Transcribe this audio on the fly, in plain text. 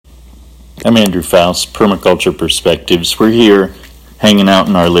I'm Andrew Faust, Permaculture Perspectives. We're here hanging out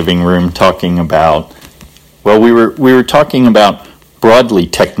in our living room talking about, we were talking about broadly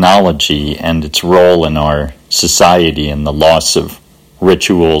technology and its role in our society and the loss of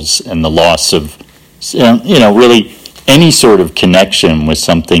rituals and the loss of, really any sort of connection with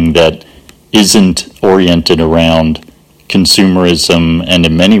something that isn't oriented around consumerism and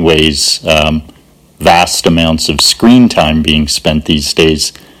in many ways vast amounts of screen time being spent these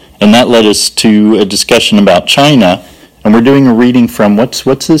days. And that led us to a discussion about China, and we're doing a reading from, what's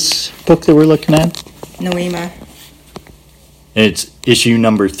this book that we're looking at? Noema. It's issue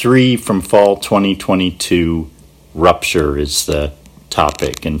number 3 from fall 2022. Rupture is the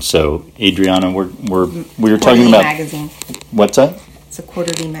topic. And so, Adriana, we were talking about... Magazine. What's that? It's a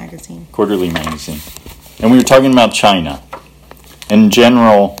quarterly magazine. Quarterly magazine. And we were talking about China. In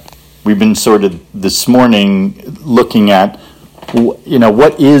general, we've been sort of this morning looking at,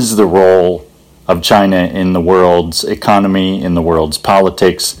 what is the role of China in the world's economy, in the world's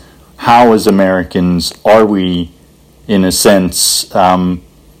politics? How, as Americans, are we, in a sense,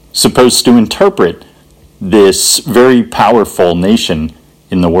 supposed to interpret this very powerful nation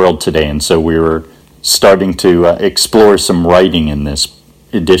in the world today? And so we were starting to explore some writing in this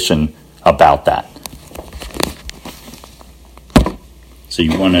edition about that. So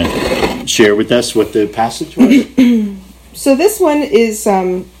you want to share with us what the passage was? So this one is,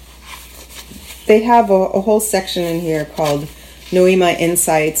 they have a whole section in here called Noema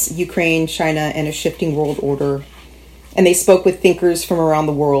Insights, Ukraine, China, and a Shifting World Order. And they spoke with thinkers from around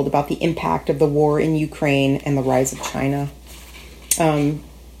the world about the impact of the war in Ukraine and the rise of China. And,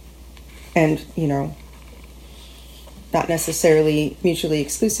 not necessarily mutually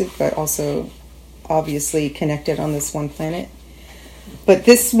exclusive, but also obviously connected on this one planet. But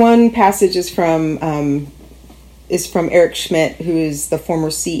this one passage is from Eric Schmidt, who is the former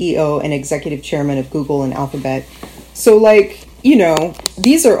CEO and executive chairman of Google and Alphabet. So,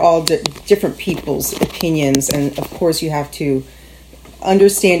 these are all different people's opinions, and of course you have to,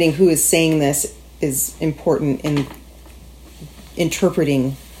 understanding who is saying this is important in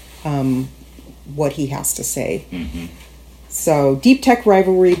interpreting what he has to say. Mm-hmm. So, deep tech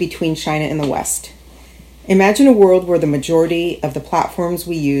rivalry between China and the West. Imagine a world where the majority of the platforms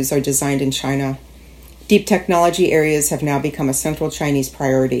we use are designed in China. Deep technology areas have now become a central Chinese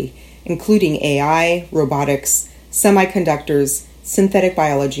priority, including AI, robotics, semiconductors, synthetic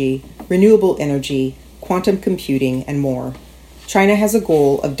biology, renewable energy, quantum computing, and more. China has a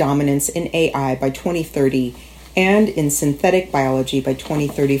goal of dominance in AI by 2030 and in synthetic biology by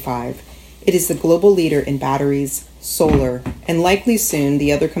 2035. It is the global leader in batteries, solar, and likely soon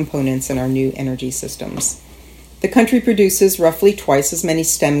the other components in our new energy systems. The country produces roughly twice as many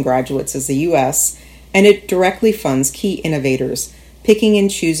STEM graduates as the U.S., and it directly funds key innovators, picking and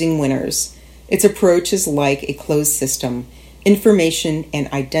choosing winners. Its approach is like a closed system. Information and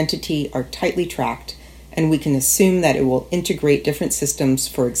identity are tightly tracked, and we can assume that it will integrate different systems,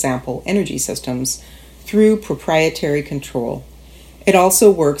 for example, energy systems, through proprietary control. It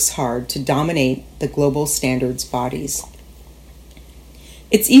also works hard to dominate the global standards bodies.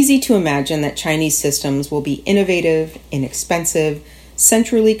 It's easy to imagine that Chinese systems will be innovative, inexpensive,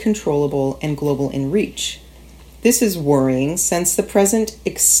 centrally controllable, and global in reach. This is worrying since the present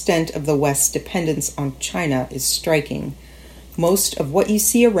extent of the West's dependence on China is striking. Most of what you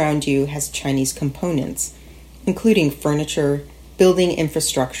see around you has Chinese components, including furniture, building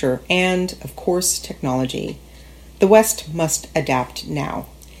infrastructure, and, of course, technology. The West must adapt now.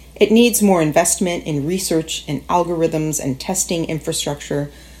 It needs more investment in research and algorithms and testing infrastructure,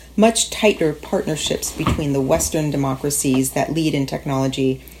 much tighter partnerships between the Western democracies that lead in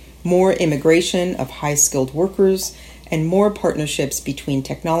technology, more immigration of high-skilled workers, and more partnerships between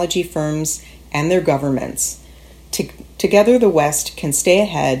technology firms and their governments. Together, the West can stay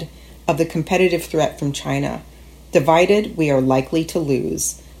ahead of the competitive threat from China. Divided, we are likely to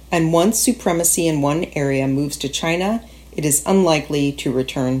lose. And once supremacy in one area moves to China, it is unlikely to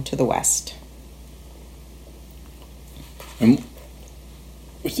return to the West.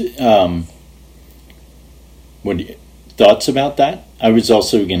 Thoughts about that? I was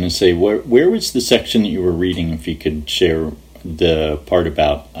also going to say, where was the section that you were reading, if you could share the part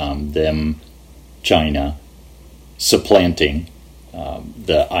about China supplanting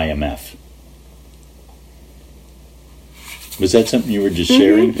the IMF? Was that something you were just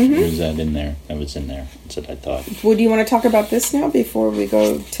sharing? Mm-hmm. Or was that in there? That was in there. That's what I thought. Well, do you want to talk about this now before we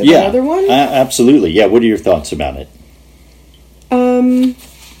go to the other one? Absolutely. Yeah, what are your thoughts about it?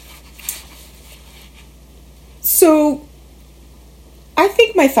 So, I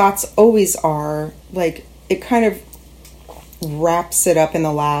think my thoughts always are, it kind of wraps it up in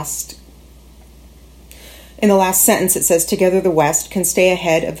the last In the last sentence, it says, together the West can stay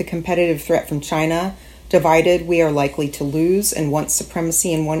ahead of the competitive threat from China. Divided, we are likely to lose, and once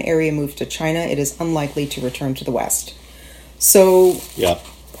supremacy in one area moves to China, it is unlikely to return to the West. So, yeah,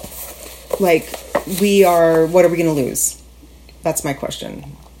 like, what are we going to lose? That's my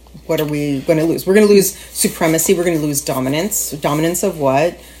question. What are we going to lose? We're going to lose supremacy. We're going to lose dominance. Dominance of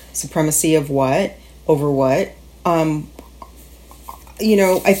what? Supremacy of what? Over what? I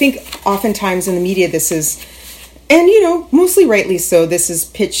think oftentimes in the media this is, and, mostly rightly so, this is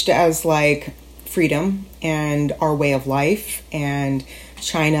pitched as like freedom and our way of life, and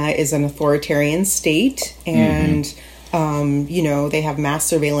China is an authoritarian state, and they have mass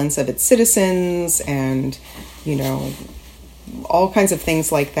surveillance of its citizens, and all kinds of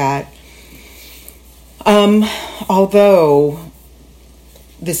things like that. Although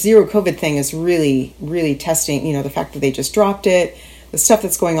the zero COVID thing is really, really testing, the fact that they just dropped it, the stuff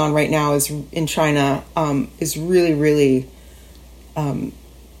that's going on right now is in China is really, really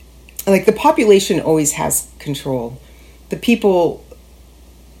like the population always has control. The people,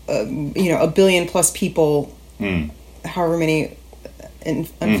 a billion plus people, however many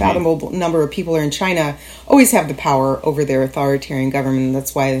unfathomable number of people are in China, always have the power over their authoritarian government. And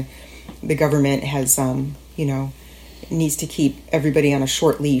that's why the government has, needs to keep everybody on a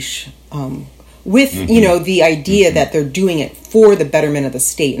short leash with, the idea that they're doing it for the betterment of the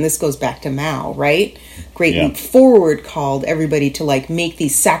state. And this goes back to Mao, right? Great Leap Forward called everybody to like make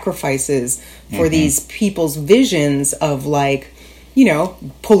these sacrifices for these people's visions of like,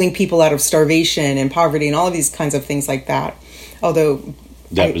 pulling people out of starvation and poverty and all of these kinds of things like that. Although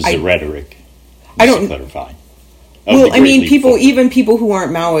that was the rhetoric. I don't clarify. Well, I mean, even people who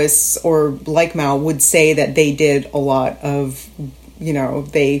aren't Maoists or like Mao would say that they did a lot of,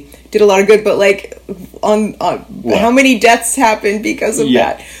 they did a lot of good, but like how many deaths happened because of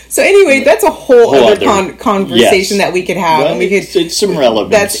that? So anyway, that's a whole other conversation that we could have. Well, and we could. It's some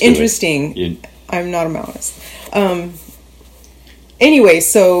relevance. That's interesting. I'm not a Maoist. Anyway,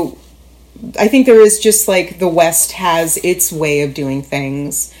 so I think there is just like the West has its way of doing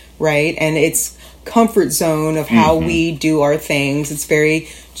things, right? And its comfort zone of how we do our things. It's very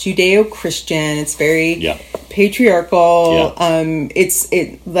Judeo-Christian. It's very patriarchal. It's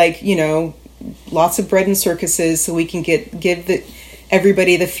lots of bread and circuses so we can give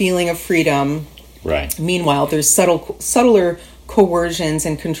everybody the feeling of freedom. Right. Meanwhile, there's subtler coercions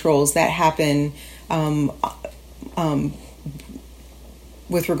and controls that happen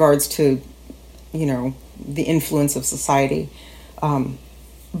with regards to, the influence of society.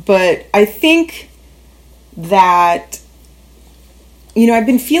 But I think that, I've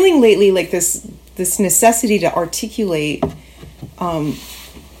been feeling lately like this necessity to articulate, and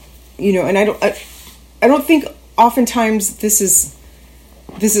I don't think oftentimes this is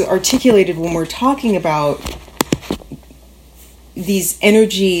articulated when we're talking about these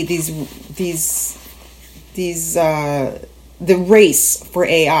energy, the race for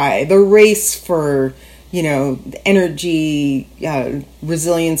AI, the race for, energy,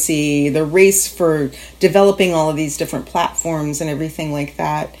 resiliency, the race for developing all of these different platforms and everything like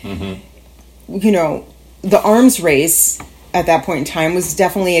that. The arms race at that point in time was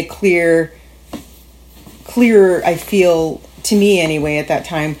definitely a clearer, I feel, to me anyway, at that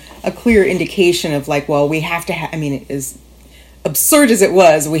time, a clear indication of like, well, we have to have, as absurd as it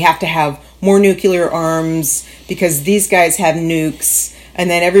was, we have to have more nuclear arms because these guys have nukes, and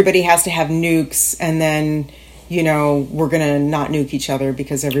then everybody has to have nukes, and then, we're going to not nuke each other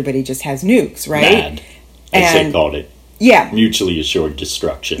because everybody just has nukes, right? MAD, as they called it. Yeah. Mutually assured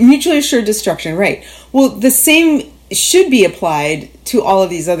destruction. Mutually assured destruction, right. Well, the same should be applied to all of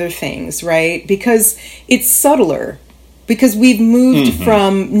these other things, right? Because it's subtler. Because we've moved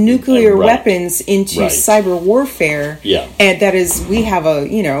from nuclear weapons into cyber warfare. Yeah. And that is, we have a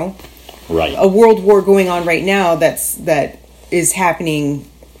world war going on right now that is happening,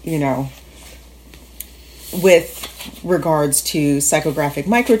 with regards to psychographic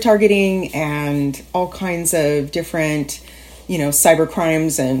micro-targeting and all kinds of different, cyber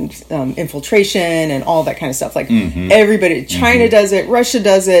crimes and infiltration and all that kind of stuff. Like everybody, China does it, Russia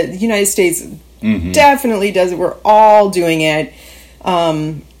does it, the United States definitely does it. We're all doing it.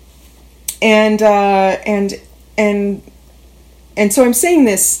 And so I'm saying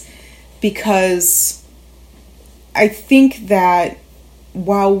this because I think that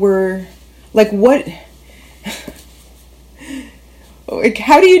while we're like,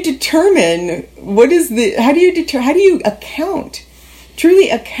 how do you determine how do you truly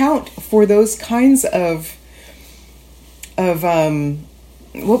account for those kinds of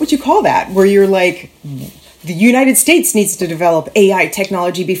what would you call that? Where you're like, the United States needs to develop AI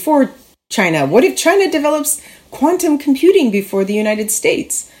technology before China? What if China develops quantum computing before the United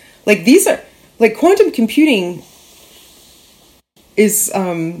States? Like, these are, like, quantum computing is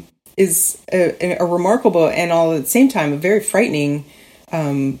a remarkable and all at the same time a very frightening,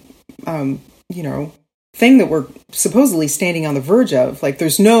 thing that we're supposedly standing on the verge of. Like,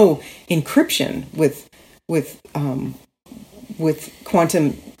 there's no encryption with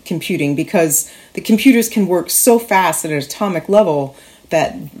quantum computing, because the computers can work so fast at an atomic level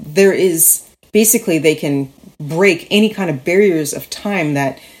that there is basically, they can break any kind of barriers of time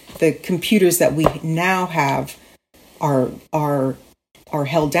that the computers that we now have are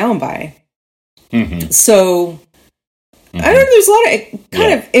held down by. Mm-hmm. So I don't know, there's a lot of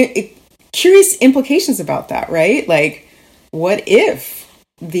kind of curious implications about that, right? Like, what if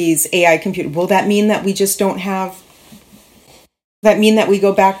these AI computers, will that mean that we just don't have, that mean that we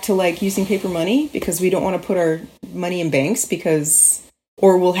go back to like using paper money because we don't want to put our money in banks, because,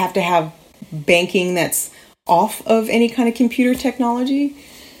 or we'll have to have banking that's off of any kind of computer technology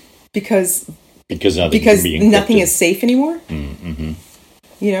because nothing is safe anymore? Mm-hmm.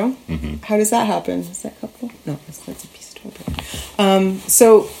 You know, How does that happen? Is that helpful? No, that's a piece of toilet.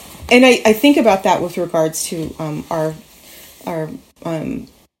 So, and I think about that with regards to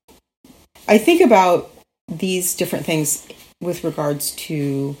I think about these different things with regards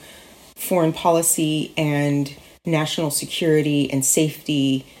to foreign policy and national security and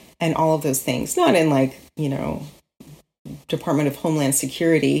safety and all of those things. Not in like, Department of Homeland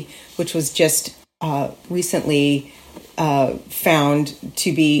Security, which was just recently found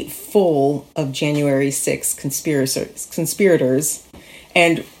to be full of January 6th conspirators.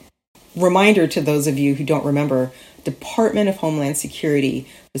 And reminder to those of you who don't remember, Department of Homeland Security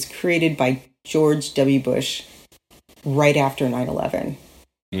was created by George W. Bush right after 9/11.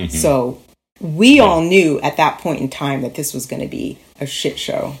 Mm-hmm. So we all knew at that point in time that this was going to be a shit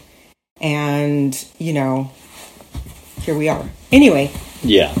show. And, here we are. Anyway.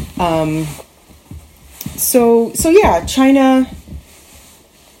 Yeah. So yeah, China,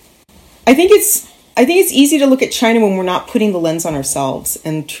 I think it's easy to look at China when we're not putting the lens on ourselves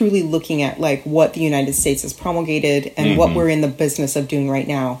and truly looking at like what the United States has promulgated and what we're in the business of doing right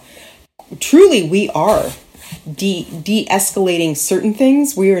now. Truly, we are de-escalating certain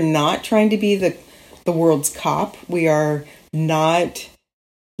things. We are not trying to be the world's cop. We are not,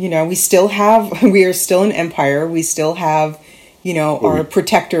 we are still an empire. We still have, our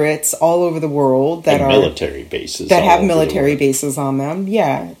protectorates all over the world that have military bases on them.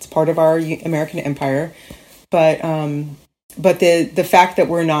 Yeah, it's part of our American empire. But the fact that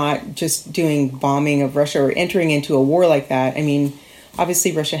we're not just doing bombing of Russia or entering into a war like that, I mean,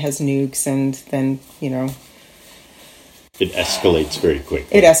 obviously Russia has nukes, and then, it escalates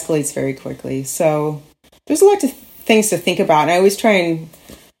very quickly. So there's a lot of things to think about. And I always try and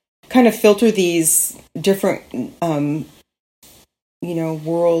kind of filter these different,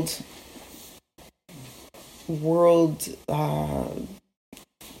 world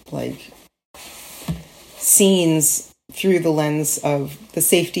like scenes through the lens of the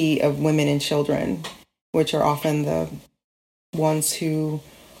safety of women and children, which are often the ones who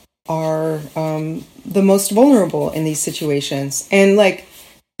are the most vulnerable in these situations. And like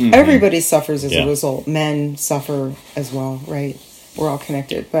everybody suffers as a result. Men suffer as well, right? We're all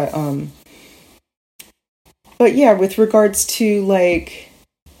connected. But yeah, with regards to like,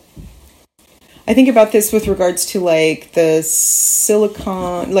 I think about this with regards to like the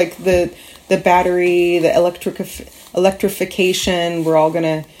silicon, like the battery, the electrification. We're all going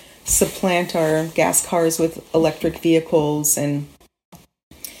to supplant our gas cars with electric vehicles, and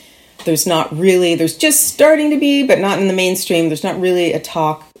there's just starting to be, but not in the mainstream. There's not really a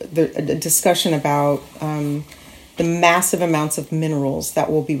discussion about the massive amounts of minerals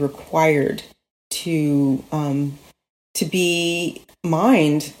that will be required to be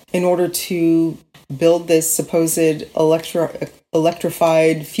mined in order to build this supposed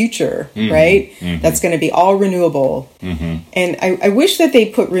electrified future, right? Mm-hmm. That's going to be all renewable. Mm-hmm. And I wish that they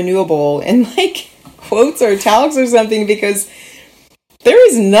put renewable in like quotes or italics or something, because there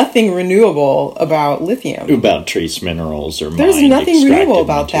is nothing renewable about lithium. About trace minerals or there's nothing renewable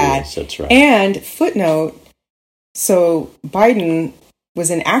about materials. That. That's right. And footnote, so Biden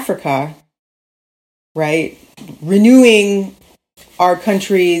was in Africa, right? Renewing our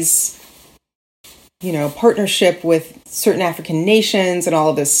country's, partnership with certain African nations and all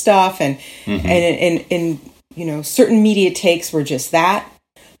of this stuff. And, and certain media takes were just that.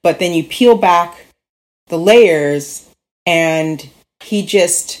 But then you peel back the layers, and he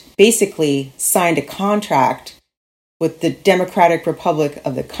just basically signed a contract with the Democratic Republic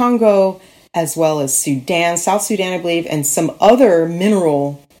of the Congo, as well as Sudan, South Sudan, I believe, and some other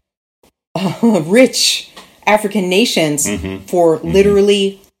mineral rich African nations for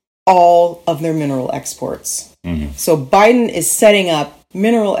literally all of their mineral exports. So Biden is setting up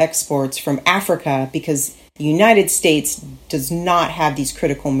mineral exports from Africa because the United States does not have these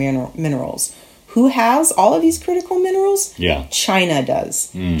critical minerals. Who has all of these critical minerals? Yeah. China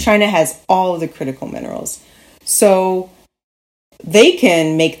does. China has all of the critical minerals. So they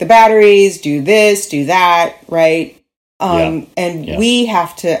can make the batteries, do this, do that, right? We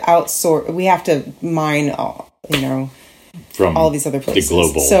have to outsource, we have to mine, from all these other places. The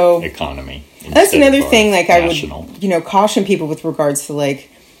global economy. That's another thing, like national. I would, caution people with regards to, like,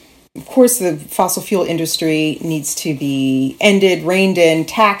 of course, the fossil fuel industry needs to be ended, reined in,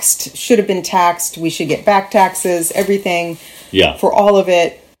 taxed, should have been taxed. We should get back taxes, everything for all of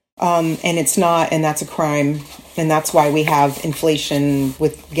it. And it's not, and that's a crime. And that's why we have inflation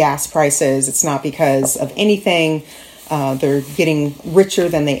with gas prices. It's not because of anything. They're getting richer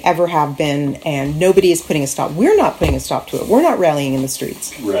than they ever have been, and nobody is putting a stop. We're not putting a stop to it. We're not rallying in the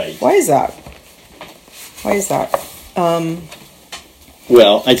streets. Right. Why is that?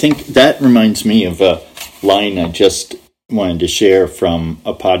 Well, I think that reminds me of a line I just wanted to share from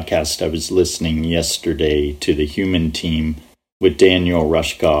a podcast I was listening yesterday to the Human Team with Daniel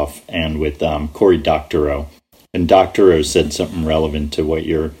Rushkoff and with Cory Doctorow. And Doctorow said something relevant to what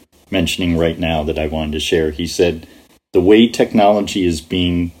you're mentioning right now that I wanted to share. He said, the way technology is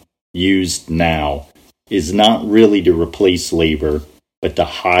being used now is not really to replace labor, but to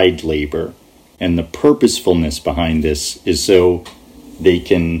hide labor. And the purposefulness behind this is so they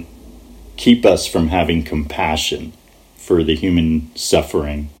can keep us from having compassion for the human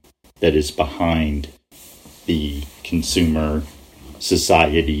suffering that is behind the consumer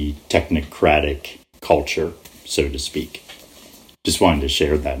society, technocratic culture, so to speak. Just wanted to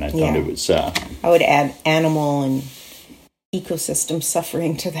share that, and I thought it was... I would add animal and ecosystem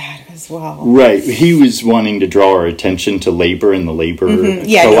suffering to that as well. Right. He was wanting to draw our attention to labor and the labor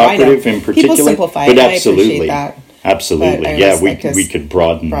cooperative in particular. People simplify but it. absolutely, I appreciate that. Absolutely. Yeah, we could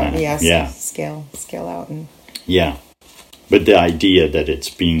broaden that. Yes, scale out. Yeah. But the idea that it's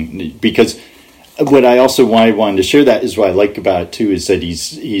being... Because why I wanted to share that is what I like about it, too, is that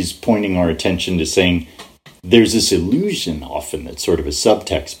he's pointing our attention to saying there's this illusion often that's sort of a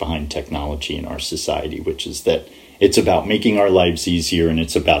subtext behind technology in our society, which is that it's about making our lives easier and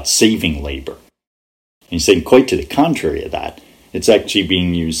it's about saving labor. And he's saying quite to the contrary of that. It's actually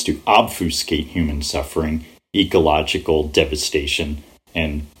being used to obfuscate human suffering, ecological devastation,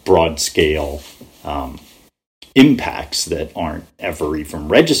 and broad-scale impacts that aren't ever even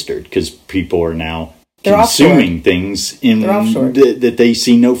registered because people are now consuming things that they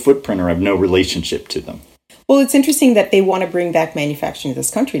see no footprint or have no relationship to them. Well, it's interesting that they want to bring back manufacturing to this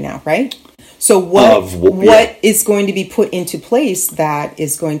country now, right? So what is going to be put into place that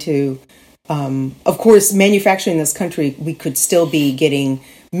is going to, of course, manufacturing in this country, we could still be getting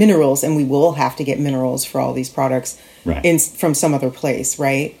minerals, and we will have to get minerals for all these products from some other place,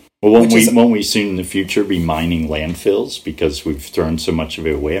 right? Well, won't we soon in the future be mining landfills because we've thrown so much of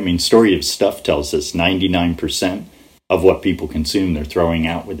it away? I mean, Story of Stuff tells us 99% of what people consume, they're throwing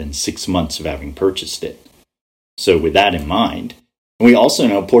out within 6 months of having purchased it. So with that in mind, we also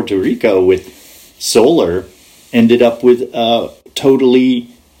know Puerto Rico with solar ended up with a totally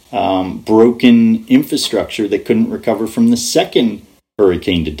broken infrastructure that couldn't recover from the second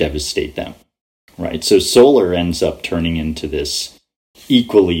hurricane to devastate them, right? So solar ends up turning into this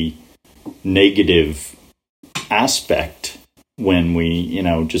equally negative aspect when we,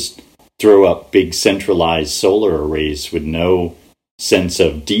 just throw up big centralized solar arrays with no sense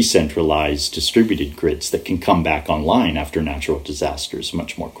of decentralized distributed grids that can come back online after natural disasters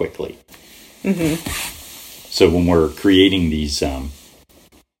much more quickly. So when we're creating these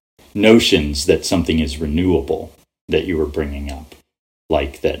notions that something is renewable that you were bringing up,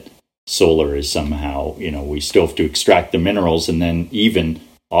 like that solar is somehow, we still have to extract the minerals, and then even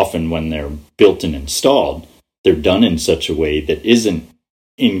often when they're built and installed, they're done in such a way that isn't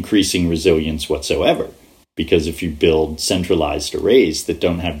increasing resilience whatsoever. Because if you build centralized arrays that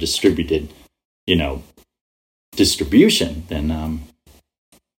don't have distributed, distribution, then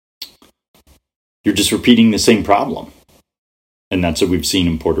you're just repeating the same problem. And that's what we've seen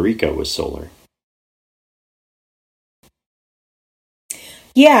in Puerto Rico with solar.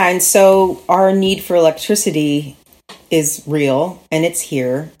 Yeah, and so our need for electricity is real, and it's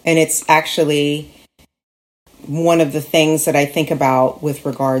here. And it's actually one of the things that I think about with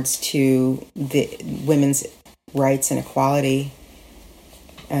regards to the women's rights and equality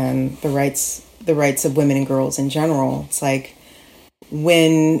and the rights of women and girls in general. It's like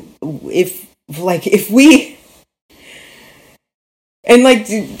And like,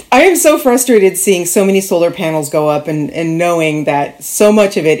 I am so frustrated seeing so many solar panels go up and knowing that so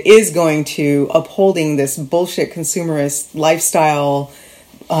much of it is going to upholding this bullshit consumerist lifestyle.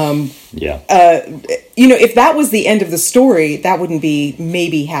 If that was the end of the story, that wouldn't be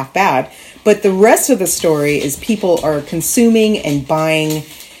maybe half bad. But the rest of the story is people are consuming and buying,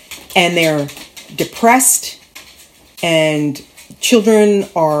 and they're depressed, and children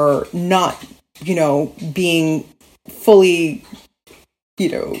are not, being fully,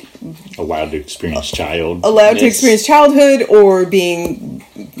 allowed to experience childhood, or being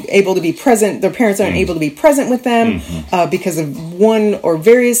able to be present. Their parents aren't able to be present with them because of one or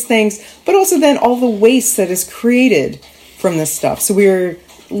various things, but also then all the waste that is created from this stuff. So we're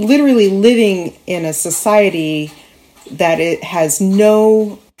literally living in a society that it has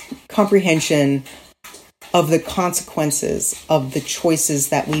no comprehension of the consequences of the choices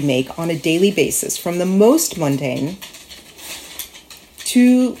that we make on a daily basis, from the most mundane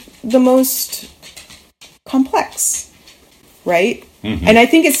to the most complex, right? And I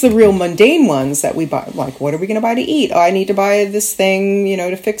think it's the real mundane ones that we buy. Like, what are we going to buy to eat? Oh, I need to buy this thing,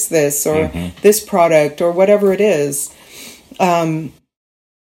 to fix this, or this product, or whatever it is.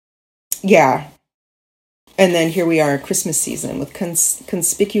 Yeah. And then here we are, Christmas season, with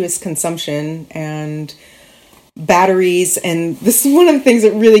conspicuous consumption and batteries. And this is one of the things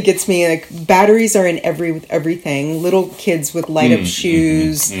that really gets me. Like, batteries are in everything. Little kids with light up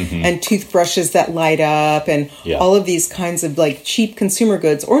shoes and toothbrushes that light up, and all of these kinds of like cheap consumer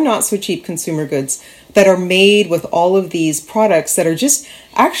goods, or not so cheap consumer goods, that are made with all of these products that are just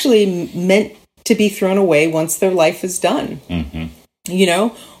actually meant to be thrown away once their life is done.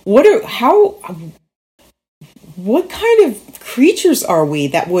 What kind of creatures are we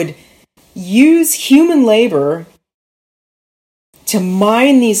that would use human labor to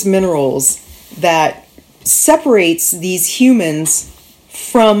mine these minerals that separates these humans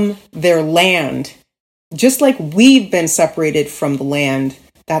from their land? Just like we've been separated from the land,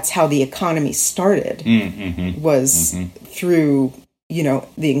 that's how the economy started, was through, the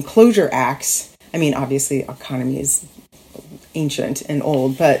enclosure acts. I mean, obviously, economy is ancient and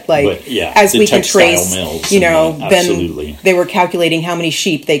old, but as we can trace, then they were calculating how many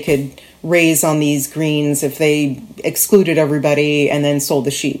sheep they could raise on these greens if they excluded everybody and then sold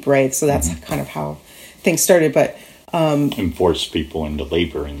the sheep, right? So that's kind of how things started. But enforce people into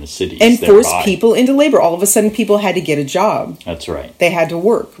labor in the cities. People into labor. All of a sudden, people had to get a job. That's right. They had to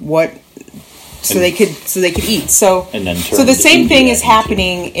work. So they could eat. So the same thing is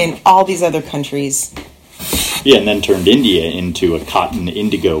happening in all these other countries. Yeah, and then turned India into a cotton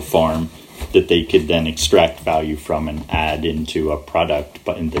indigo farm that they could then extract value from and add into a product,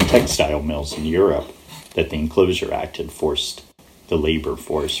 but in the textile mills in Europe that the Enclosure Act had forced the labor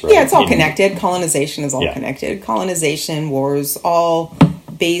force, right? Yeah, it's all connected. Colonization is all connected. Colonization, wars, all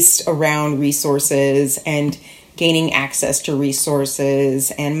based around resources and gaining access to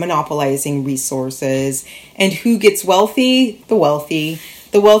resources and monopolizing resources. And who gets wealthy? The wealthy.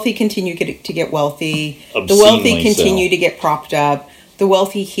 The wealthy continue to get wealthy. Obscenely the wealthy continue to get propped up. The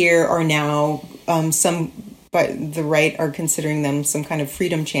wealthy here are now but the right are considering them some kind of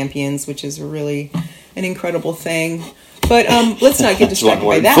freedom champions, which is really an incredible thing. But let's not get distracted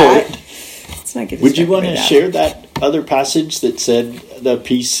by that. Let's not get distracted. Would you want to share that other passage that said the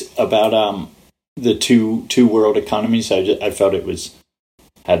piece about the two world economies? I felt it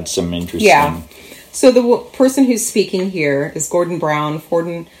had some interesting. Yeah. So the person who's speaking here is Gordon Brown,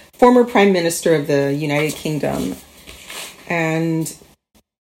 former Prime Minister of the United Kingdom. And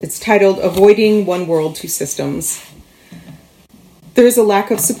it's titled, Avoiding One World, Two Systems. There is a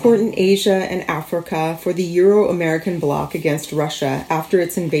lack of support in Asia and Africa for the Euro-American bloc against Russia after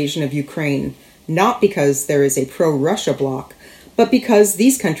its invasion of Ukraine, not because there is a pro-Russia bloc, but because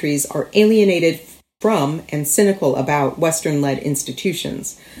these countries are alienated from and cynical about Western-led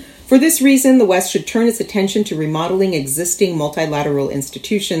institutions. For this reason, the West should turn its attention to remodeling existing multilateral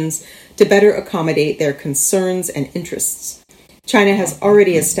institutions to better accommodate their concerns and interests. China has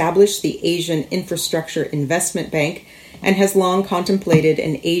already established the Asian Infrastructure Investment Bank and has long contemplated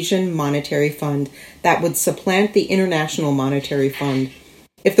an Asian monetary fund that would supplant the International Monetary Fund.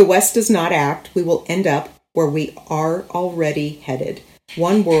 If the West does not act, we will end up where we are already headed.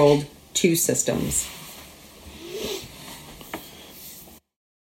 One world, two systems.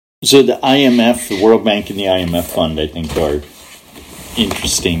 So the IMF, the World Bank and the IMF Fund, I think, are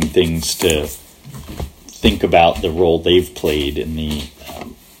interesting things to think about the role they've played in the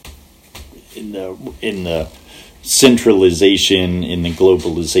centralization, in the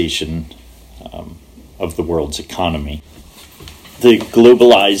globalization of the world's economy. The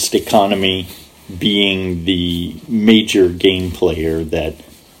globalized economy being the major game player that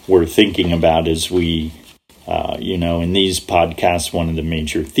we're thinking about as we, in these podcasts, one of the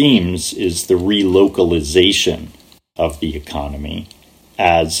major themes is the relocalization of the economy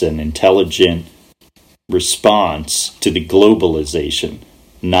as an intelligent response to the globalization,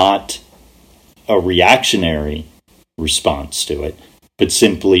 not a reactionary response to it, but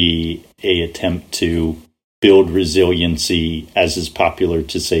simply a attempt to build resiliency, as is popular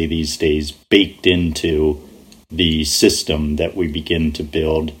to say these days, baked into the system that we begin to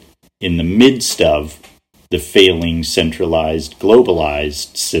build in the midst of the failing centralized,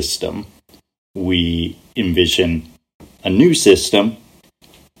 globalized system. We envision a new system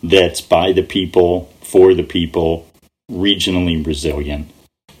that's by the people, for the people, regionally resilient,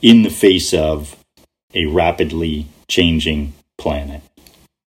 in the face of a rapidly changing planet.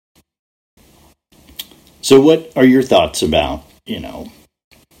 So what are your thoughts about,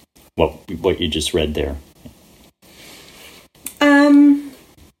 what you just read there?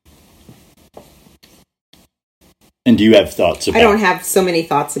 And do you have thoughts about... I don't have so many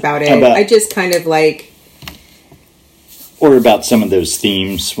thoughts about it. I just kind of like... Or about some of those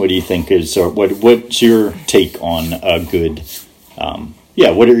themes. What do you think is, or what's your take on a good...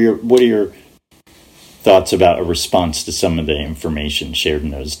 what are your thoughts about a response to some of the information shared in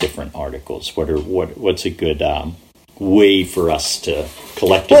those different articles? What's a good way for us to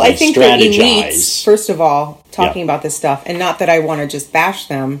collectively strategize? Well, I think the elites, first of all, talking about this stuff, and not that I want to just bash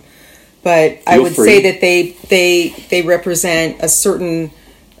them, but I would say that they represent a certain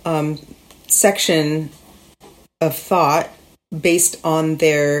section of thought based on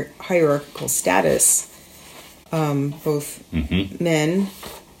their hierarchical status, both men.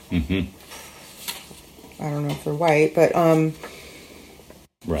 Mm-hmm. I don't know if they're white, but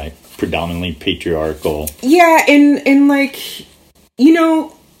right, predominantly patriarchal. Yeah, and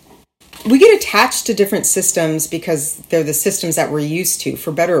we get attached to different systems because they're the systems that we're used to,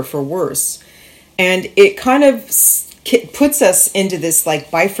 for better or for worse, and it kind of puts us into this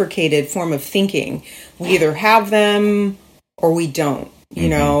bifurcated form of thinking. We either have them or we don't.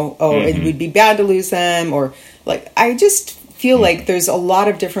 It would be bad to lose them, or I just feel like there's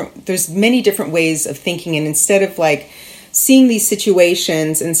many different ways of thinking, and instead of seeing these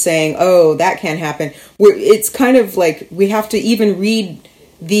situations and saying, oh, that can't happen, it's kind of we have to even read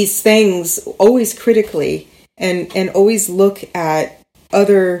these things always critically and always look at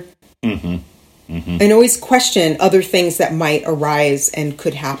other and always question other things that might arise and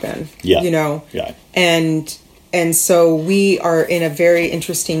could happen. And so we are in a very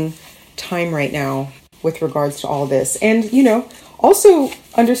interesting time right now with regards to all this. And, also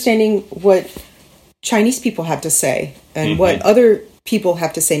understanding what Chinese people have to say and what other people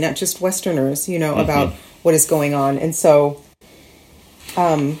have to say, not just Westerners, about what is going on. And so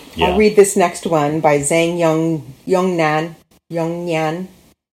I'll read this next one by Zhang Yongnan.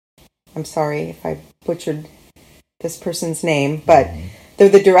 I'm sorry if I butchered this person's name, but they're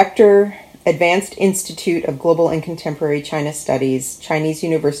the director, Advanced Institute of Global and Contemporary China Studies, Chinese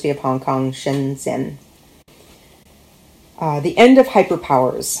University of Hong Kong, Shenzhen. The end of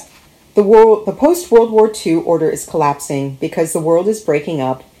hyperpowers. The post-World War II order is collapsing because the world is breaking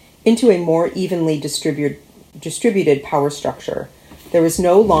up into a more evenly distributed power structure. There is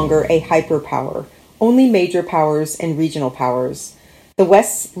no longer a hyperpower, only major powers and regional powers. The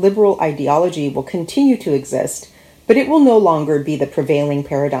West's liberal ideology will continue to exist, but it will no longer be the prevailing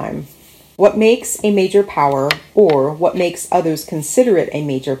paradigm. What makes a major power, or what makes others consider it a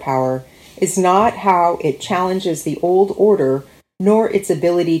major power, is not how it challenges the old order, nor its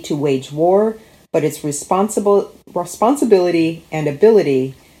ability to wage war, but its responsibility and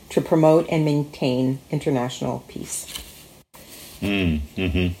ability to promote and maintain international peace.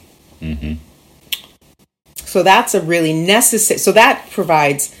 So that's a really necessary... So that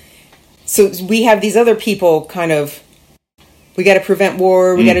provides... So we have these other people kind of... We got to prevent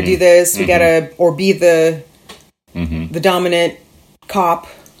war. We got to do this. We got to... Or be the dominant cop.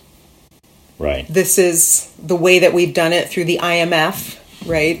 Right. This is the way that we've done it through the IMF,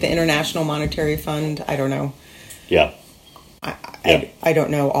 right? The International Monetary Fund. I don't know. Yeah. I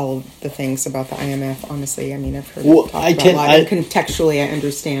don't know all of the things about the IMF, honestly. I mean, I've heard it talked about a lot, and contextually I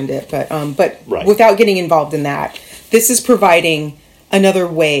understand it, but right. Without getting involved in that, this is providing another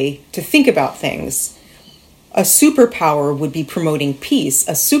way to think about things. A superpower would be promoting peace.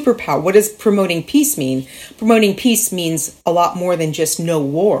 A superpower, what does promoting peace mean? Promoting peace means a lot more than just no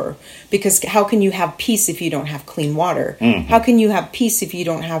war, because how can you have peace if you don't have clean water? How can you have peace if you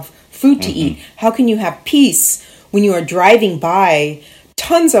don't have food to eat? How can you have peace when you are driving by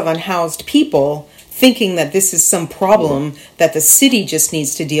tons of unhoused people thinking that this is some problem that the city just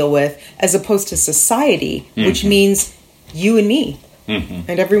needs to deal with, as opposed to society, which means you and me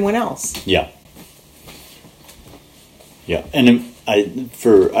and everyone else. Yeah. Yeah. And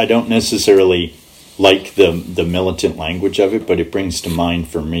I don't necessarily like the militant language of it, but it brings to mind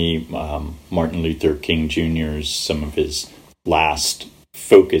for me Martin Luther King Jr.'s, some of his last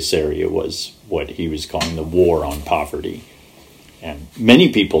focus area was what he was calling the war on poverty. And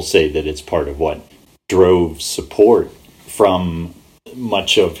many people say that it's part of what drove support from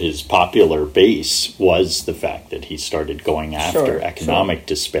much of his popular base was the fact that he started going after economic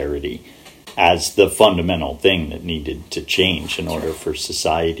disparity as the fundamental thing that needed to change in order for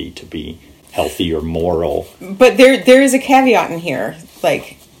society to be healthy or moral. But there is a caveat in here.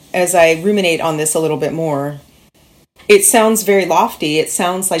 Like, as I ruminate on this a little bit more, it sounds very lofty. It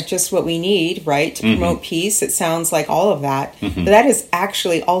sounds like just what we need, right, to promote peace. It sounds like all of that. But that is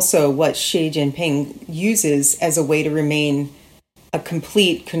actually also what Xi Jinping uses as a way to remain a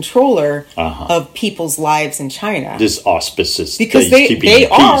complete controller of people's lives in China. This auspices because they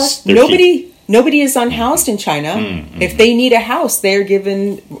are nobody is unhoused in China. If they need a house, they are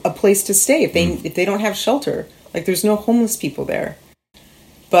given a place to stay. If they don't have shelter, like there's no homeless people there.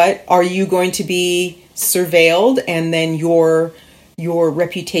 But are you going to be surveilled, and then your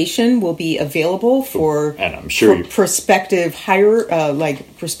reputation will be available for, and I'm sure for prospective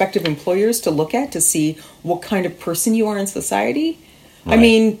prospective employers to look at to see what kind of person you are in society? Right. I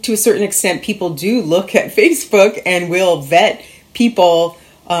mean, to a certain extent, people do look at Facebook and will vet people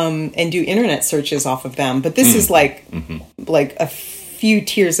and do internet searches off of them. But this is like a few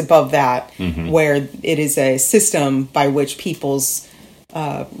tiers above that, where it is a system by which people's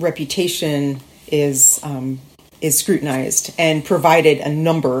reputation is scrutinized and provided a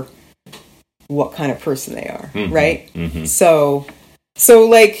number what kind of person they are, right? So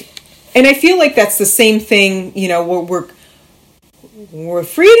like, and I feel like that's the same thing, you know, we're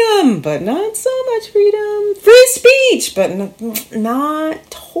freedom, but not so much freedom. Free speech, but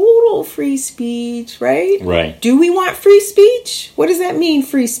not total free speech, right? Right. Do we want free speech? What does that mean,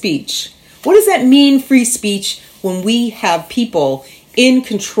 free speech? What does that mean, free speech, when we have people in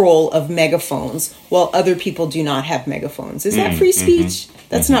control of megaphones while other people do not have megaphones? Is that free speech?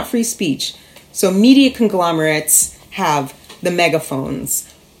 That's not free speech. So media conglomerates have the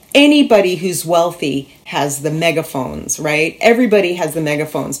megaphones. Anybody who's wealthy has the megaphones, right? Everybody has the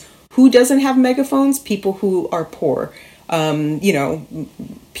megaphones. Who doesn't have megaphones? People who are poor, you know,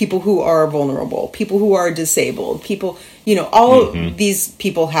 people who are vulnerable, people who are disabled, people, you know, all these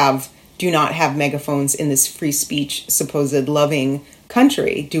people do not have megaphones in this free speech, supposed loving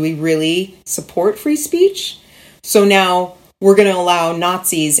country. Do we really support free speech? So now we're going to allow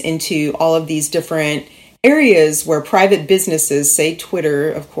Nazis into all of these different areas where private businesses, say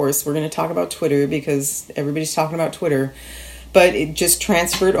Twitter, of course, we're going to talk about Twitter because everybody's talking about Twitter, but it just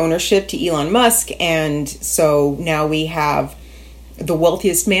transferred ownership to Elon Musk. And so now we have the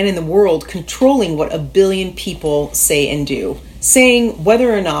wealthiest man in the world controlling what 1 billion people say and do, saying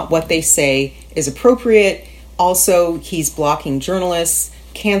whether or not what they say is appropriate. Also, he's blocking journalists,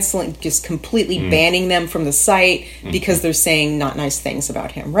 canceling, just completely banning them from the site because they're saying not nice things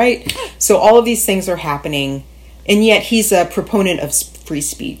about him, right? So all of these things are happening, and yet he's a proponent of free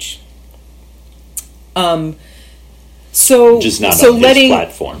speech. Just not on his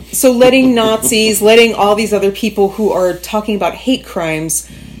platform. So letting Nazis, letting all these other people who are talking about hate crimes,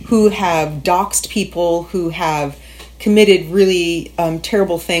 who have doxed people, who have committed really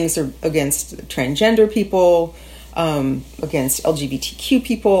terrible things against transgender people, against LGBTQ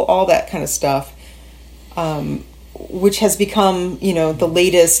people, all that kind of stuff, which has become, you know, the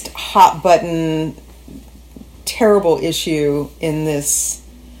latest hot button terrible issue in this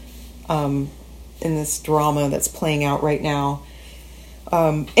drama that's playing out right now.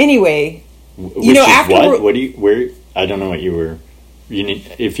 Anyway, you know, after I don't know what you were.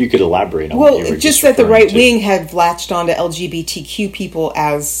 If you could elaborate on what you were just that the right wing have latched onto LGBTQ people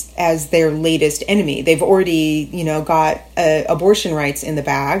as their latest enemy. They've already, you know, got abortion rights in the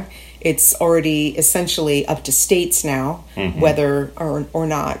bag. It's already essentially up to states now whether or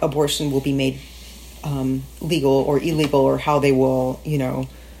not abortion will be made legal or illegal, or how they will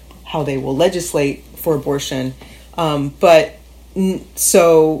legislate for abortion.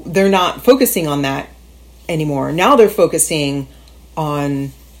 So they're not focusing on that anymore. Now they're focusing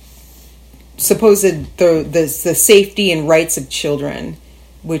on the safety and rights of children,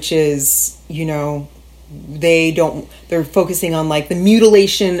 which is, you know, they're focusing on like the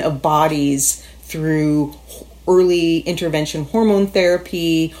mutilation of bodies through early intervention hormone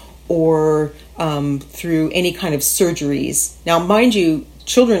therapy or through any kind of surgeries. Now, mind you,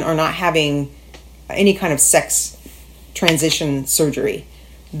 children are not having any kind of sex transition surgery.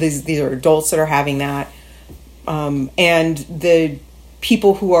 These are adults that are having that. And the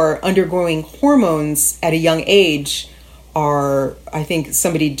people who are undergoing hormones at a young age are, I think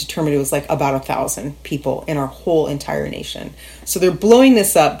somebody determined it was like about 1,000 people in our whole entire nation. So they're blowing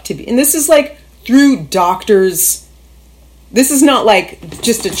this up to be, and this is like through doctors. This is not like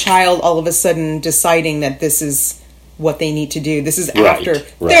just a child all of a sudden deciding that this is what they need to do. This is after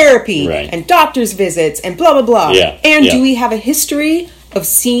therapy and doctor's visits and blah, blah, blah. Yeah, and do we have a history of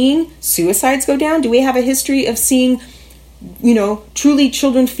seeing suicides go down? Do we have a history of seeing, truly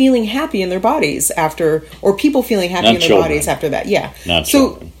children feeling happy in their bodies after, or people feeling happy in their bodies after that? Yeah. Not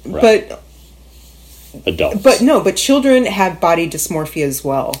children. But adults. But children have body dysmorphia as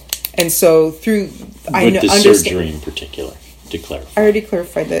well. And so surgery in particular, to clarify. I already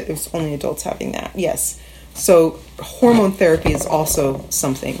clarified that it was only adults having that. Yes. So hormone therapy is also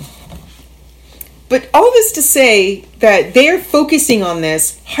something. But all this to say that they're focusing on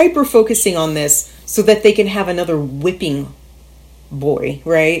this, hyper-focusing on this, so that they can have another whipping boy,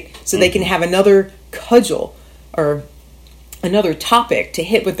 right? So they can have another cudgel or another topic to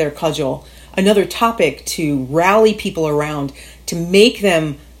hit with their cudgel, another topic to rally people around, to make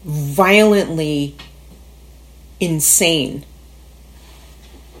them violently insane.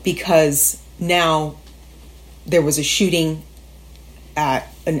 Because now there was a shooting at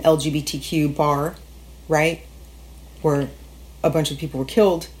an LGBTQ bar, right? Where a bunch of people were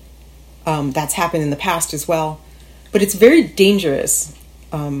killed. That's happened in the past as well. But it's very dangerous.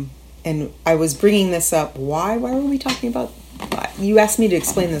 And I was bringing this up. Why were we talking about? You asked me to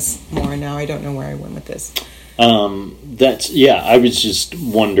explain this more, and now I don't know where I went with this. I was just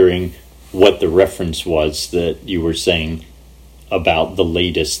wondering what the reference was that you were saying about the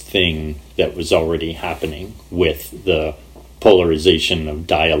latest thing that was already happening with the polarization of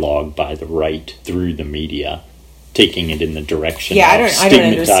dialogue by the right through the media, taking it in the direction of I don't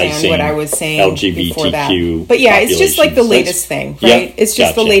understand what I was saying LGBTQ before that. But yeah, it's just like the latest thing, right? It's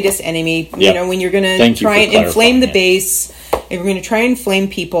just the latest enemy. When you're going to try and inflame the base, and we're going to try and inflame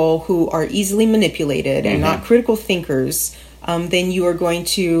people who are easily manipulated and not critical thinkers, then you are going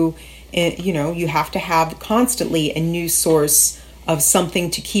to, you have to have constantly a new source of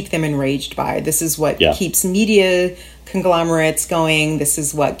something to keep them enraged by. This is what keeps media conglomerates going. This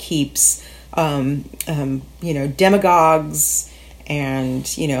is what keeps, demagogues and,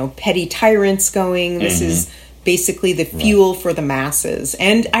 petty tyrants going. This is basically the fuel for the masses.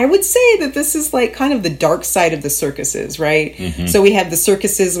 And I would say that this is like kind of the dark side of the circuses, right? So we have the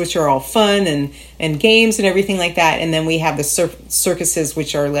circuses, which are all fun and games and everything like that. And then we have the circuses,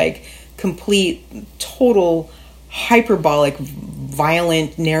 which are like complete, total, hyperbolic,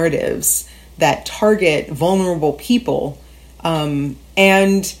 violent narratives that target vulnerable people, and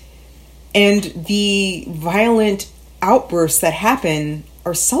the violent outbursts that happen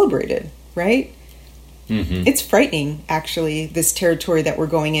are celebrated, right? It's frightening, actually, this territory that we're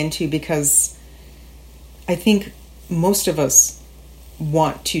going into, because I think most of us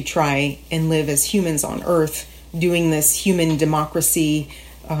want to try and live as humans on Earth, doing this human democracy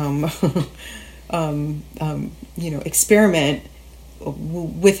experiment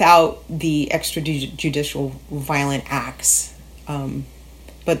without the extrajudicial violent acts.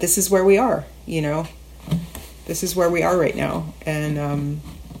 But this is where we are, This is where we are right now.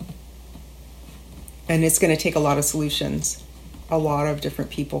 And it's going to take a lot of solutions, a lot of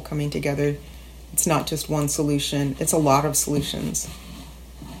different people coming together. It's not just one solution. It's a lot of solutions,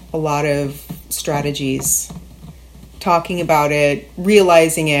 a lot of strategies, talking about it,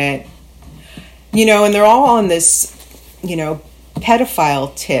 realizing it, and they're all on this,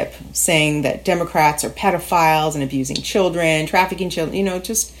 pedophile tip, saying that Democrats are pedophiles and abusing children, trafficking children,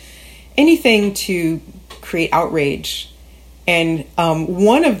 just anything to create outrage. And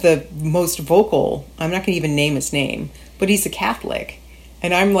one of the most vocal, I'm not going to even name his name, but he's a Catholic.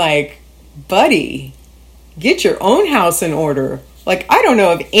 And I'm like, buddy, get your own house in order. Like, I don't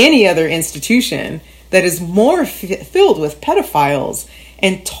know of any other institution that is more filled with pedophiles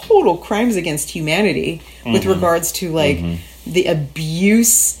and total crimes against humanity with regards to, like, the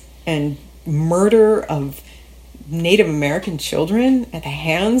abuse and murder of Native American children at the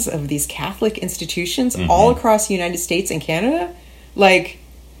hands of these Catholic institutions all across the United States and Canada. Like,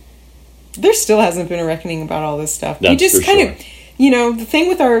 there still hasn't been a reckoning about all this stuff. That's you just kind of, the thing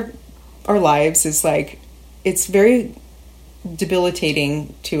with our lives is, like, it's very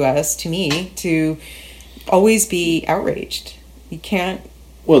debilitating to us, to me, to always be outraged. You can't.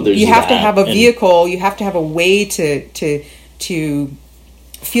 Well, there's you have to have a vehicle. You have to have a way to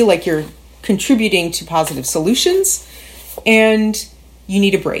feel like you're contributing to positive solutions, and you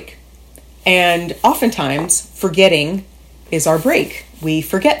need a break. And oftentimes, forgetting is our break. We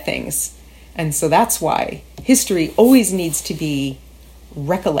forget things. And so that's why history always needs to be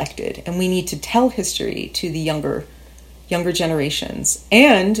recollected. And we need to tell history to the younger generations.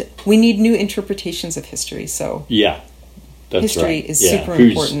 And we need new interpretations of history. So yeah, that's history right. is super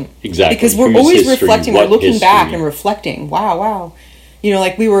Who's, important. Exactly. Because we're Whose always history, reflecting. what We're looking history? back and reflecting. Wow. You know,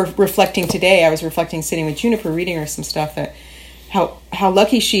 like we were reflecting today. I was reflecting sitting with Juniper, reading her some stuff that how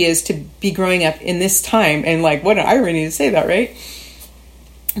lucky she is to be growing up in this time. And like, what an irony to say that, right?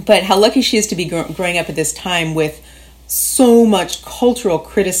 But how lucky she is to be growing up at this time with so much cultural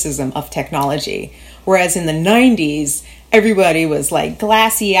criticism of technology. Whereas in the 90s, everybody was like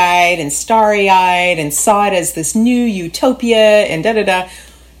glassy-eyed and starry-eyed and saw it as this new utopia and da-da-da.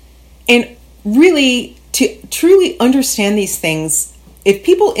 And really, to truly understand these things, if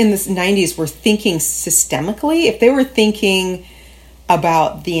people in the 90s were thinking systemically, if they were thinking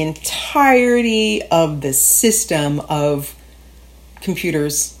about the entirety of the system of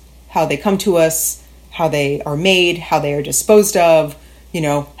computers, how they come to us, how they are made, how they are disposed of, you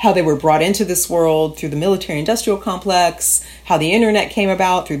know, how they were brought into this world through the military-industrial complex, how the internet came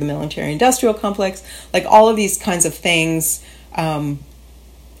about through the military-industrial complex, like all of these kinds of things.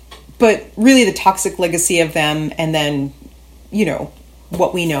 But really the toxic legacy of them, and then, you know,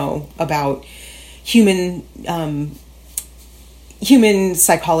 what we know about human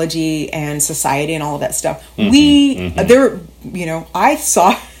psychology and society and all of that stuff.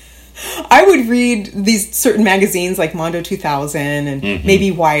 I would read these certain magazines like Mondo 2000 and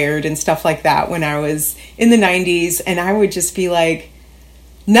maybe Wired and stuff like that when I was in the 90s, and I would just be like,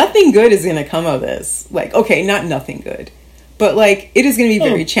 nothing good is going to come of this. Like, okay, not nothing good, but like it is going to be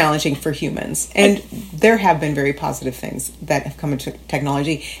very challenging for humans. And there have been very positive things that have come into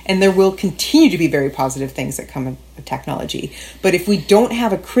technology, and there will continue to be very positive things that come of technology. But if we don't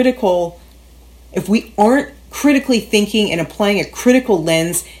have if we aren't critically thinking and applying a critical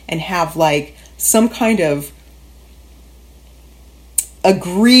lens and have like some kind of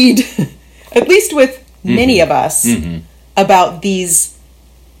agreed, at least with many of us, about these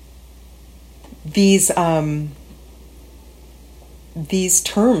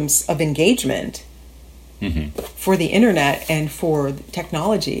terms of engagement for the internet and for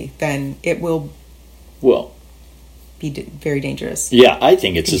technology, then it will be very dangerous. Yeah, I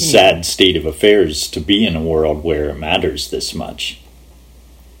think it's a sad state of affairs to be in a world where it matters this much.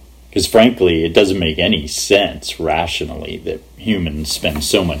 Because frankly, it doesn't make any sense rationally that humans spend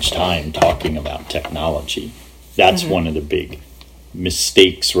so much time talking about technology. That's one of the big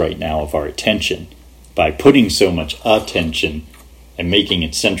mistakes right now of our attention. By putting so much attention and making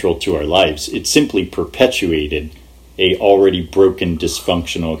it central to our lives, it simply perpetuated a already broken,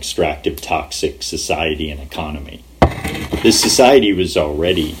 dysfunctional, extractive, toxic society and economy. This society was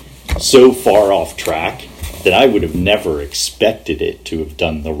already so far off track that I would have never expected it to have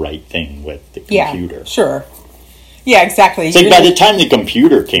done the right thing with the computer. Yeah, sure. Yeah, exactly. It's like by the time the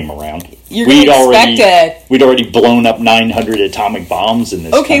computer came around, we'd already blown up 900 atomic bombs in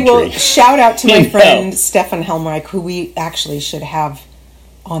this country. Okay, well, shout out to my friend Stefan Helmreich, who we actually should have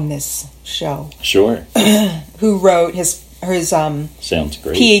on this show. Sure. Who wrote his sounds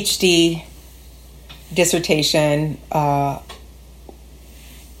great. PhD dissertation. I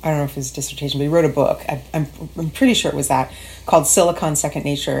don't know if it was a dissertation, but he wrote a book. I'm pretty sure it was that, called Silicon Second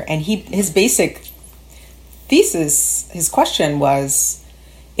Nature. And his basic thesis, his question was,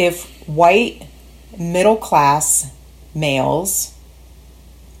 if white middle-class males,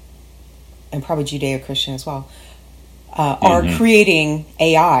 and probably Judeo-Christian as well, are creating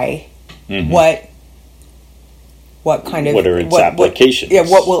AI, what are its applications?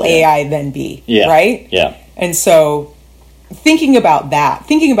 What will AI then be? Yeah. Right? Yeah. And so thinking about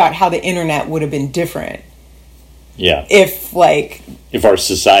how the internet would have been different. Yeah. If our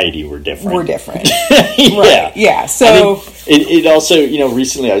society were different. Yeah. Right. Yeah. So it also,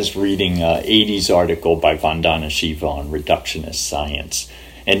 recently I was reading an 80s article by Vandana Shiva on reductionist science.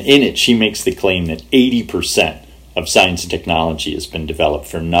 And in it, she makes the claim that 80% of science and technology has been developed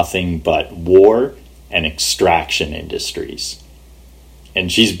for nothing but war and extraction industries. And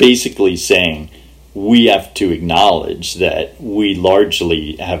she's basically saying we have to acknowledge that we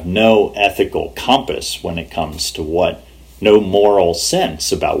largely have no ethical compass when it comes to no moral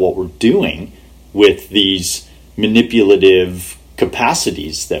sense about what we're doing with these manipulative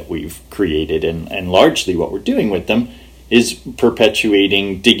capacities that we've created. And largely what we're doing with them is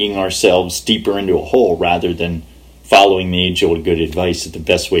perpetuating, digging ourselves deeper into a hole rather than following the age-old good advice that the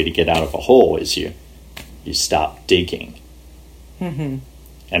best way to get out of a hole is you stop digging. And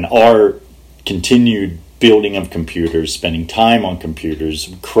our continued building of computers, spending time on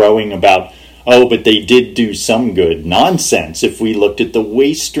computers, crowing about, oh, but they did do some good. Nonsense. If we looked at the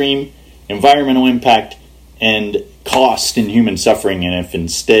waste stream, environmental impact, and cost and human suffering, and if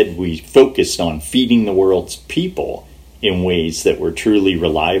instead we focused on feeding the world's people in ways that were truly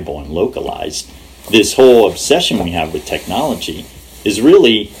reliable and localized, this whole obsession we have with technology is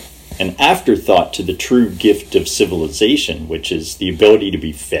really an afterthought to the true gift of civilization, which is the ability to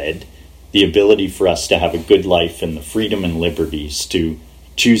be fed, the ability for us to have a good life, and the freedom and liberties to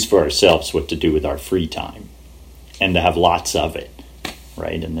choose for ourselves what to do with our free time, and to have lots of it,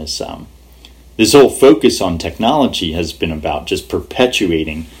 right? And this whole focus on technology has been about just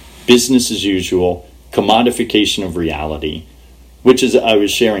perpetuating business as usual, commodification of reality, which is, I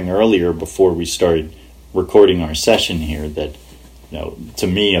was sharing earlier before we started recording our session here, that, to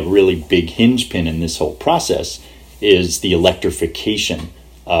me, a really big hinge pin in this whole process is the electrification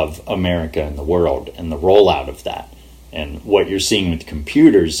of America and the world and the rollout of that. And what you're seeing with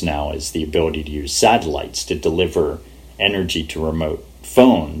computers now is the ability to use satellites to deliver energy to remote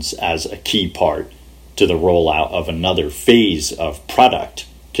phones as a key part to the rollout of another phase of product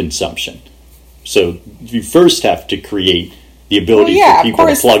consumption. So you first have to create the ability for people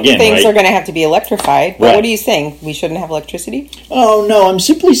to plug in, things right? are going to have to be electrified. But Right. what are you saying? We shouldn't have electricity? Oh, no, I'm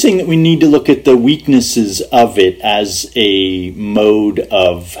simply saying that we need to look at the weaknesses of it as a mode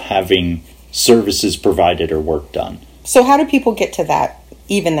of having services provided or work done. So how do people get to that,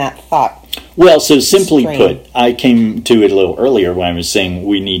 even that thought? Well, so simply Strain. put, I came to it a little earlier when I was saying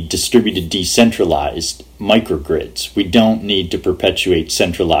we need distributed, decentralized microgrids. We don't need to perpetuate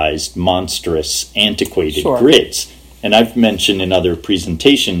centralized, monstrous, antiquated Sure. grids. And I've mentioned in other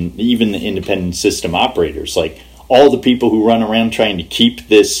presentations, even the independent system operators, like all the people who run around trying to keep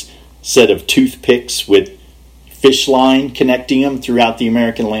this set of toothpicks with fish line connecting them throughout the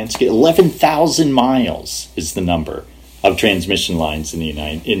American landscape. 11,000 miles is the number of transmission lines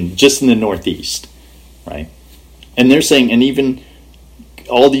in just in the Northeast, right? And they're saying, and even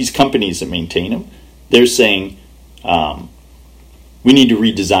all these companies that maintain them, they're saying we need to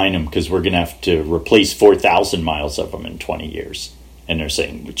redesign them because we're going to have to replace 4,000 miles of them in 20 years. And they're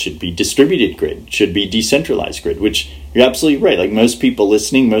saying it should be distributed grid, should be decentralized grid, which you're absolutely right. Like most people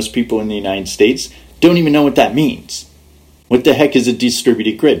listening, most people in the United States don't even know what that means. What the heck is a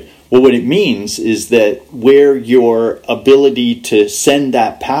distributed grid? Well, what it means is that where your ability to send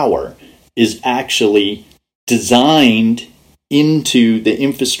that power is actually designed into the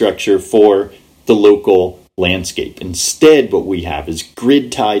infrastructure for the local landscape. Instead, what we have is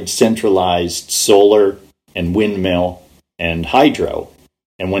grid-tied, centralized solar and windmill and hydro.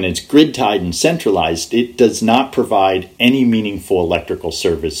 And when it's grid-tied and centralized, it does not provide any meaningful electrical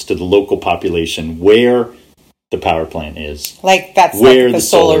service to the local population where the power plant is. Like that's where like the the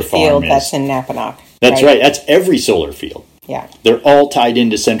solar solar field farm that's is. in Napanoch. That's right. That's every solar field. Yeah. They're all tied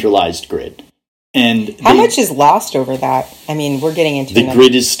into centralized grid. And How much is lost over that? I mean, we're getting into the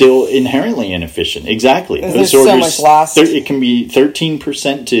grid is still inherently inefficient. Exactly. There's so much lost. It can be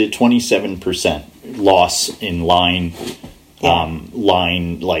 13% to 27% loss in line.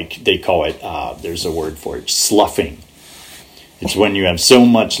 Line, like they call it, there's a word for it, sloughing. It's when you have so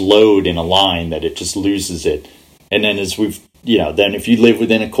much load in a line that it just loses it. And then then if you live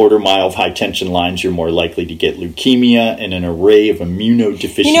within a quarter mile of high tension lines, you're more likely to get leukemia and an array of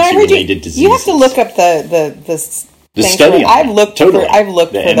immunodeficiency related diseases. You have to look up the study. I've looked for those,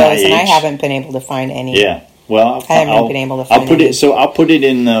 and I NIH. haven't been able to find any. Yeah. Well, I haven't been able to find I'll put any. it. So I'll put it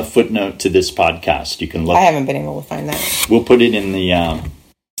in the footnote to this podcast. You can look. I haven't been able to find that. We'll put it in the.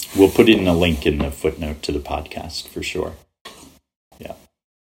 We'll put it in a link in the footnote to the podcast for sure. Yeah.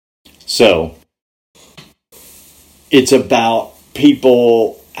 So it's about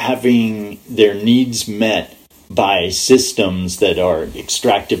people having their needs met by systems that are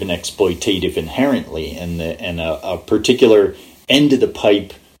extractive and exploitative inherently, and a particular end of the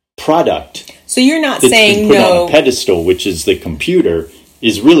pipe product. So you're not That's saying been put no. on a pedestal, which is the computer,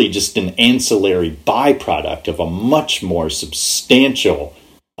 is really just an ancillary byproduct of a much more substantial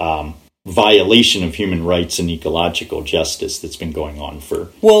violation of human rights and ecological justice that's been going on for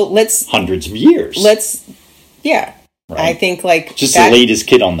hundreds of years. Yeah. Right. I think like just the latest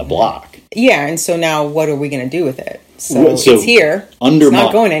kid on the block. Yeah, and so now what are we going to do with it? So it's here. It's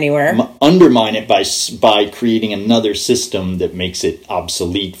not going anywhere. Undermine it by creating another system that makes it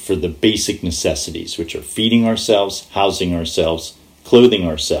obsolete for the basic necessities, which are feeding ourselves, housing ourselves, clothing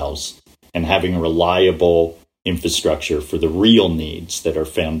ourselves, and having a reliable infrastructure for the real needs that are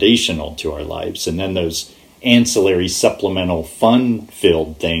foundational to our lives. And then those ancillary, supplemental,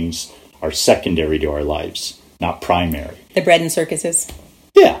 fun-filled things are secondary to our lives, not primary. The bread and circuses.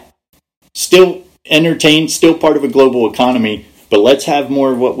 Yeah. Still entertain, still part of a global economy, but let's have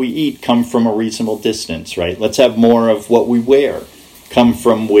more of what we eat come from a reasonable distance, right? Let's have more of what we wear come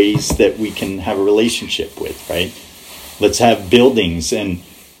from ways that we can have a relationship with, right? Let's have buildings and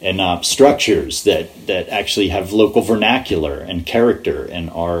structures that actually have local vernacular and character and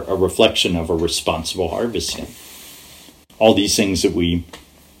are a reflection of a responsible harvesting. All these things that we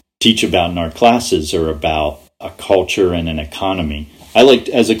teach about in our classes are about a culture and an economy. I like,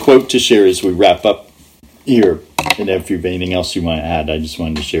 as a quote to share as we wrap up here, and if you have anything else you want to add, I just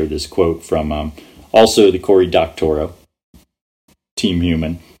wanted to share this quote from also the Cory Doctorow, Team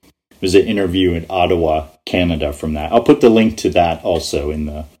Human. It was an interview in Ottawa, Canada from that. I'll put the link to that also in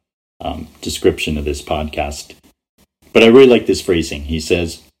the description of this podcast. But I really like this phrasing. He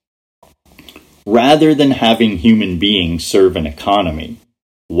says, rather than having human beings serve an economy,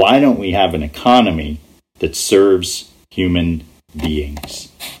 why don't we have an economy that serves human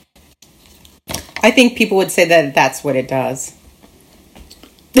beings? I think people would say that that's what it does.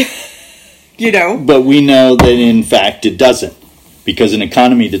 You know? But we know that in fact it doesn't. Because an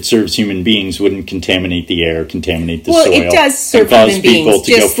economy that serves human beings wouldn't contaminate the air, contaminate the soil. Well, it does serve and human beings. Cause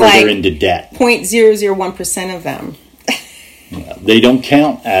people to go further into debt. 0.001% of them. Yeah, they don't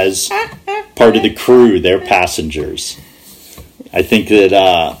count as part of the crew. They're passengers. I think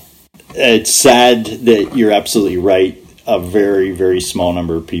that it's sad that you're absolutely right. A very, very small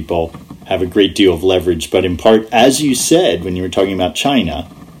number of people have a great deal of leverage. But in part, as you said, when you were talking about China,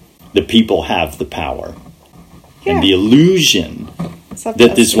 the people have the power. Yeah. And the illusion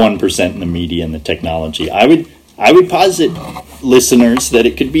that this 1% in the media and the technology. I would posit, listeners, that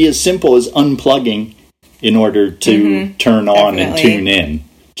it could be as simple as unplugging in order to turn on and tune in.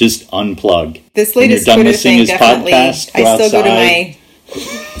 Just unplug. This latest Twitter thing, definitely. I still go to my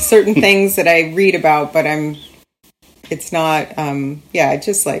certain things that I read about, but it's not,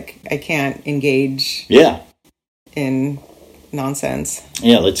 just like I can't engage in nonsense.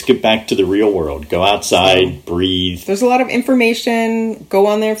 Yeah, let's get back to the real world. Go outside, breathe. There's a lot of information. Go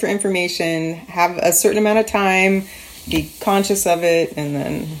on there for information. Have a certain amount of time. Be conscious of it, and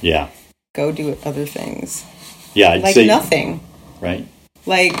then go do other things. Yeah, I'd say nothing. Right.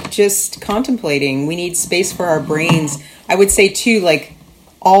 Like just contemplating. We need space for our brains. I would say too, like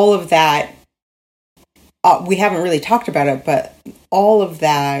all of that. We haven't really talked about it, but all of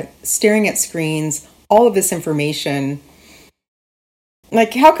that, staring at screens, all of this information.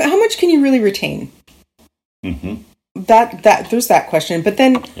 Like how much can you really retain? Mm-hmm. That there's that question. But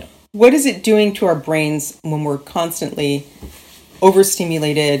then what is it doing to our brains when we're constantly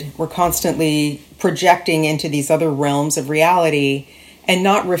overstimulated? We're constantly projecting into these other realms of reality and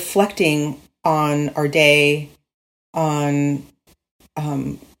not reflecting on our day, on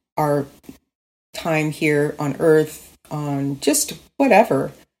our time here on Earth, on just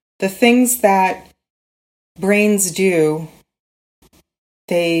whatever. The things that brains do.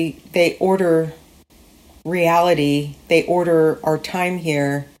 They order reality. They order our time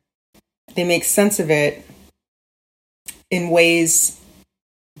here. They make sense of it in ways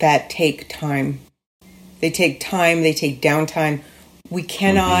that take time. They take time. They take downtime. We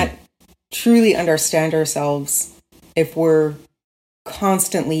cannot truly understand ourselves if we're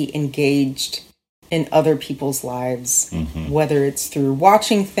constantly engaged in other people's lives, whether it's through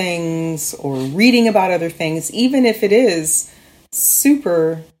watching things or reading about other things, even if it is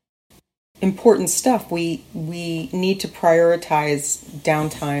super important stuff. We need to prioritize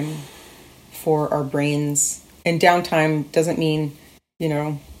downtime for our brains. And downtime doesn't mean,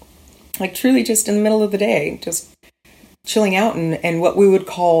 like truly just in the middle of the day, just chilling out and what we would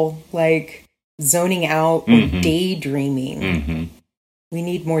call like zoning out or daydreaming. We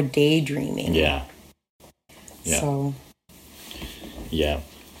need more daydreaming. Yeah. So. Yeah.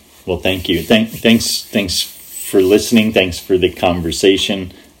 Well, thank you. Thanks for listening. Thanks for the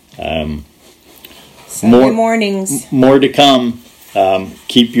conversation. Sunday mornings. More to come.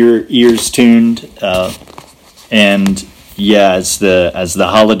 Keep your ears tuned. And as the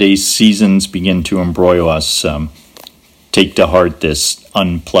holiday seasons begin to embroil us, take to heart this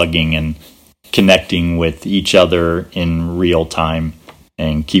unplugging and connecting with each other in real time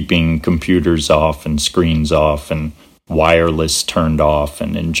and keeping computers off and screens off and wireless turned off,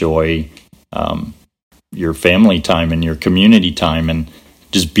 and enjoy your family time and your community time and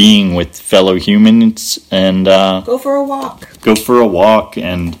just being with fellow humans and go for a walk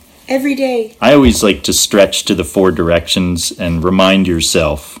and every day. I always like to stretch to the 4 directions and remind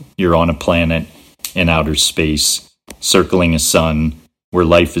yourself you're on a planet in outer space circling a sun where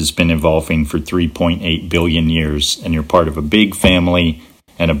life has been evolving for 3.8 billion years, and you're part of a big family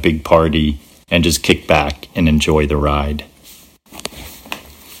and a big party, and just kick back and enjoy the ride.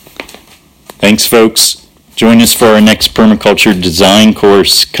 Thanks, folks. Join us for our next permaculture design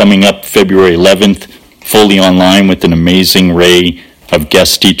course coming up February 11th, fully online with an amazing array of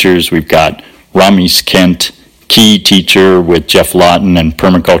guest teachers. We've got Ramis Kent, key teacher with Jeff Lawton and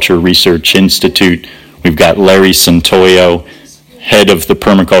Permaculture Research Institute. We've got Larry Santoyo, head of the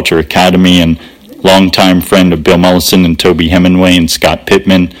Permaculture Academy and longtime friend of Bill Mollison and Toby Hemingway and Scott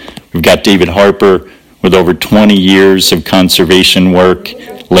Pittman. We've got David Harper with over 20 years of conservation work,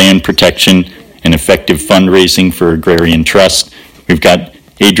 land protection, and effective fundraising for Agrarian Trust. We've got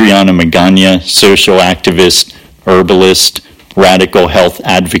Adriana Magana, social activist, herbalist, radical health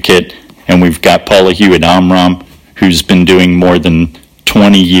advocate, and we've got Paula Hewitt-Amram, who's been doing more than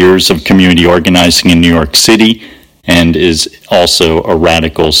 20 years of community organizing in New York City and is also a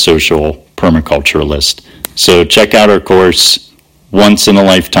radical social permaculturalist. So check out our course,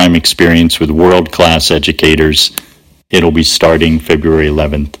 once-in-a-lifetime experience with world-class educators. It'll be starting February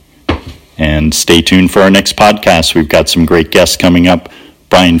 11th. And stay tuned for our next podcast. We've got some great guests coming up.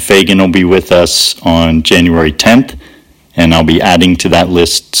 Brian Fagan will be with us on January 10th, and I'll be adding to that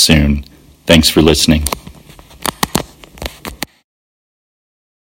list soon. Thanks for listening.